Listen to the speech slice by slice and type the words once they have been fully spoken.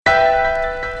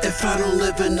If I don't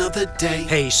live another day,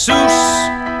 Jesus,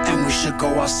 and we should go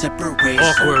our separate ways.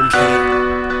 Awkward.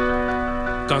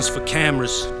 Okay. Guns for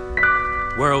cameras,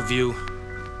 worldview,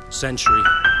 Centri.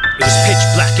 It was pitch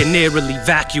black and eerily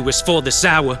vacuous for this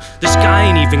hour. The sky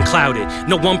ain't even clouded,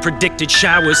 no one predicted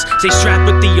showers. Stay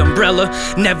strapped with the umbrella,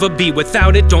 never be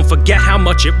without it. Don't forget how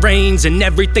much it rains and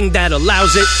everything that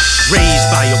allows it.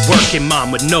 Raised by a working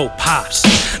mom with no pops,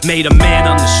 made a man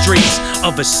on the streets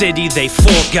of a city they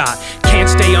forgot. Can't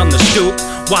stay on the stoop,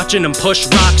 watching them push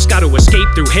rocks. Gotta escape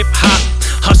through hip-hop,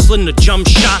 hustling to jump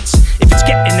shots. If it's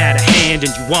getting out of hand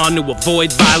and you want to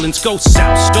avoid violence, go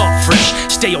south, start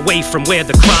fresh, stay away from where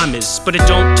the crime is. But it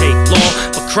don't take long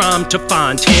for crime to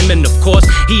find him, and of course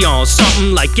he on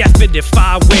something like F it if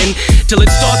I win. Till it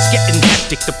starts getting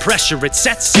hectic, the pressure it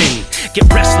sets in.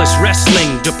 Get restless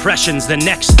wrestling, depression's the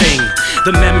next thing.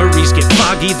 The memories get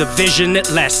foggy, the vision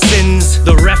it lessens.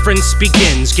 The reference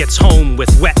begins, gets home with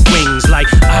wet wings like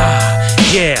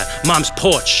yeah, mom's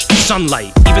porch,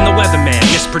 sunlight. Even the weatherman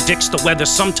mispredicts the weather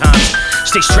sometimes.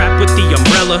 Stay strapped with the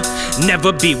umbrella,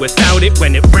 never be without it.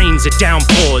 When it rains, it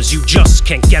downpours, you just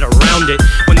can't get around it.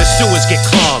 When the sewers get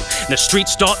clogged, and the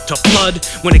streets start to flood.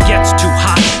 When it gets too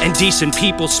hot and decent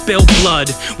people spill blood.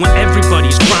 When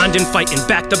everybody's grinding, fighting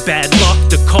back the bad luck.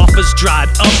 The coffers dried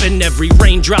up and every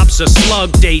raindrop's a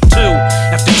slug. Day 2,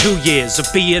 after 2 years of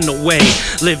being away.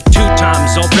 Lived 2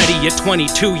 times already at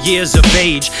 22 years of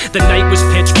age. The night was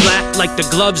pitch black like the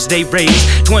gloves they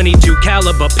raised. 22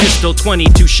 caliber pistol,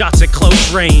 22 shots at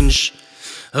close range.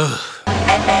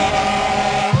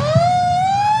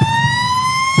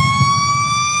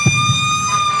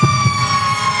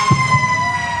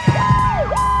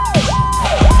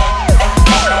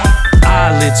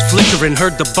 Eyelids flickering,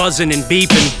 heard the buzzing and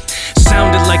beeping.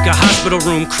 Sounded like a hospital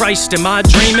room. Christ, am I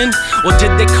dreaming? Or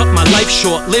did they cut my life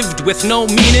short, lived with no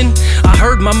meaning? I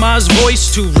heard my ma's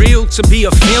voice, too real to be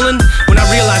a feeling. When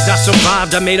I realized I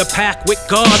survived, I made a pact with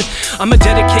God. I'ma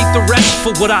dedicate the rest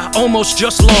for what I almost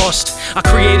just lost. I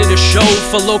created a show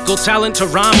for local talent to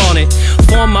rhyme on it.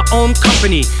 Form my own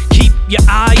company, keep your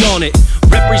eye on it.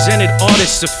 Represented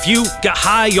artists, a few got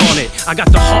high on it. I got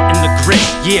the heart and the grit,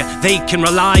 yeah, they can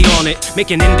rely on it.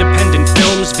 Making independent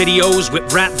films, videos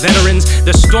with rap veterans.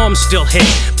 The storms still hit,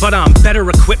 but I'm better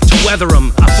equipped to weather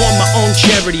them. I formed my own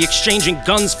charity, exchanging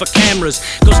guns for cameras.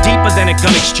 Goes deeper than a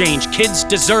gun exchange, kids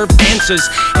deserve answers.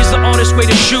 Here's the honest way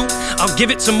to shoot, I'll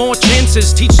give it some more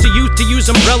chances. Teach the youth to use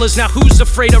umbrellas, now who's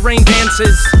afraid of rain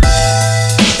dances?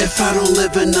 If I don't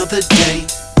live another day,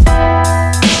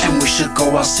 and we should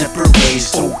go our separate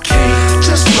ways, okay.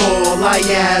 Just all I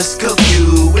ask of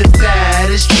you, if that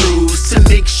is true, is to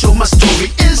make sure my story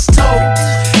is told.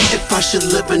 If I should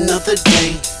live another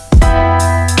day,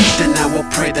 then I will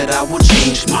pray that I will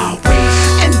change my ways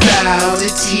and vow to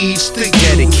teach the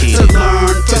youth to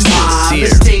learn from my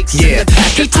mistakes. Yeah,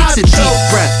 he takes a deep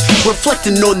breath,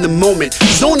 reflecting on the moment,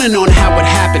 zoning on how it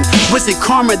happened. Was it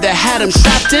karma that had him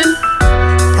trapped in?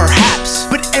 Perhaps,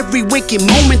 but every waking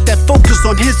moment that focused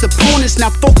on his opponents, now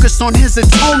focus on his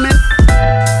atonement.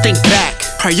 Think back,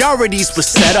 priorities were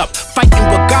set up, fighting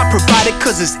what God provided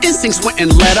cause his instincts went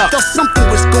and let up. Felt something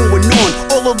was going on,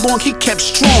 all along he kept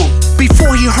strong.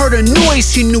 Before he heard a noise,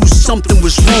 he knew something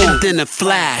was wrong. And then a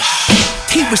flash,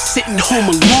 he was sitting home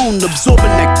alone,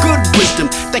 absorbing that good wisdom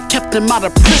that kept him out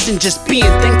of prison, just being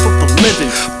thankful for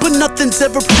living. But nothing's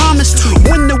ever promised to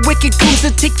you. When the wicked comes to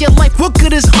take your life, what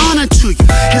good is honor to you?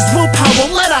 His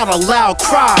willpower let out a loud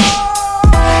cry.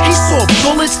 He saw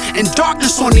bullets and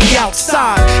darkness on the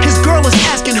outside. His girl is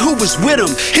asking who was with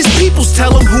him. His peoples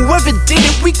tell him whoever did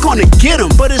it, we gonna get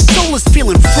him. But his soul is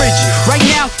feeling frigid. Right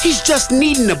now, he's just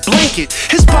needing a blanket.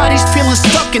 His body's feeling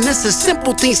stuck, and it's the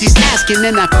simple things he's asking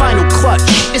in that final clutch.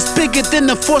 It's bigger than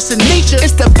the force of nature.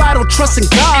 It's the vital trust in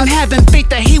God and having faith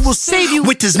that he will save you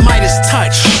with his Midas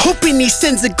touch. Hoping he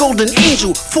sends a golden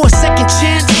angel for a second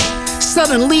chance.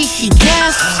 Suddenly he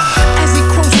gasps as he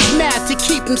quotes his math to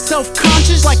keep himself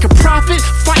conscious. Like a prophet,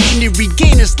 fighting to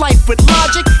regain his life with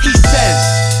logic, he says,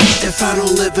 if I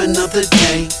don't live another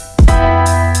day,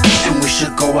 and we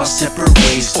should go our separate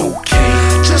ways, okay.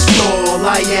 Just all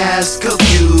I ask of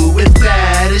you, if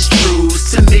that is true,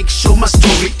 is to make sure my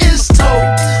story is told.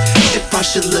 If I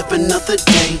should live another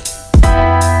day,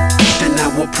 then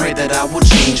I will pray that I will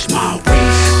change my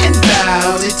ways and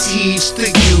vow to teach the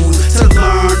youth to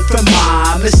learn from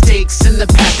my mistakes and the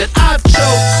path that I've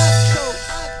chose.